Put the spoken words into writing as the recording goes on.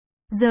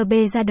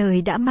zbets ra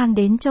đời đã mang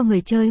đến cho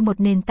người chơi một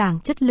nền tảng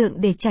chất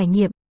lượng để trải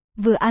nghiệm,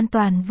 vừa an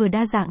toàn vừa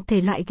đa dạng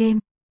thể loại game.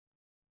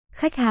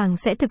 Khách hàng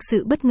sẽ thực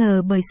sự bất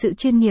ngờ bởi sự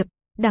chuyên nghiệp,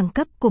 đẳng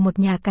cấp của một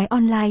nhà cái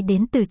online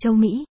đến từ châu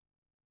Mỹ.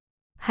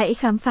 Hãy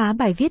khám phá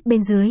bài viết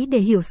bên dưới để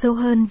hiểu sâu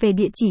hơn về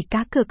địa chỉ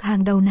cá cược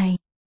hàng đầu này.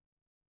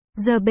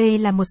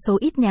 zbets là một số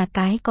ít nhà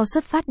cái có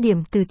xuất phát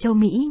điểm từ châu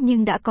Mỹ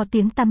nhưng đã có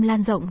tiếng tăm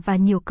lan rộng và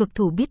nhiều cược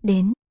thủ biết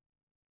đến.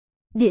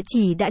 Địa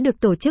chỉ đã được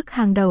tổ chức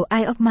hàng đầu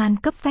Isle of Man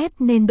cấp phép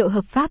nên độ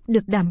hợp pháp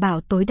được đảm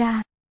bảo tối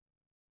đa.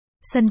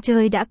 Sân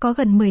chơi đã có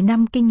gần 10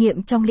 năm kinh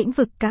nghiệm trong lĩnh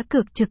vực cá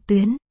cược trực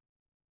tuyến.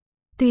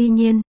 Tuy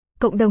nhiên,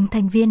 cộng đồng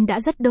thành viên đã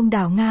rất đông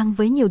đảo ngang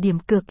với nhiều điểm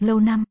cược lâu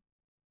năm.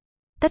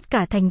 Tất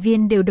cả thành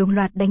viên đều đồng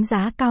loạt đánh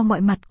giá cao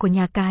mọi mặt của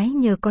nhà cái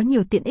nhờ có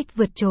nhiều tiện ích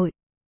vượt trội.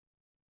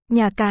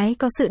 Nhà cái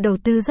có sự đầu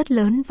tư rất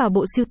lớn vào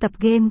bộ sưu tập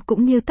game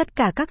cũng như tất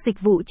cả các dịch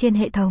vụ trên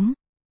hệ thống.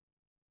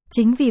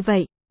 Chính vì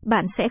vậy,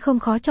 bạn sẽ không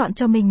khó chọn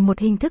cho mình một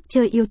hình thức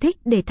chơi yêu thích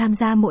để tham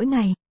gia mỗi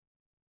ngày.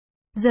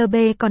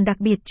 zbets còn đặc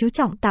biệt chú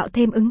trọng tạo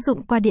thêm ứng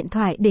dụng qua điện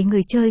thoại để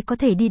người chơi có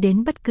thể đi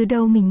đến bất cứ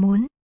đâu mình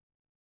muốn.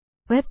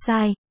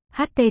 Website: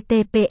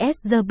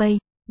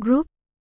 https://zbets.group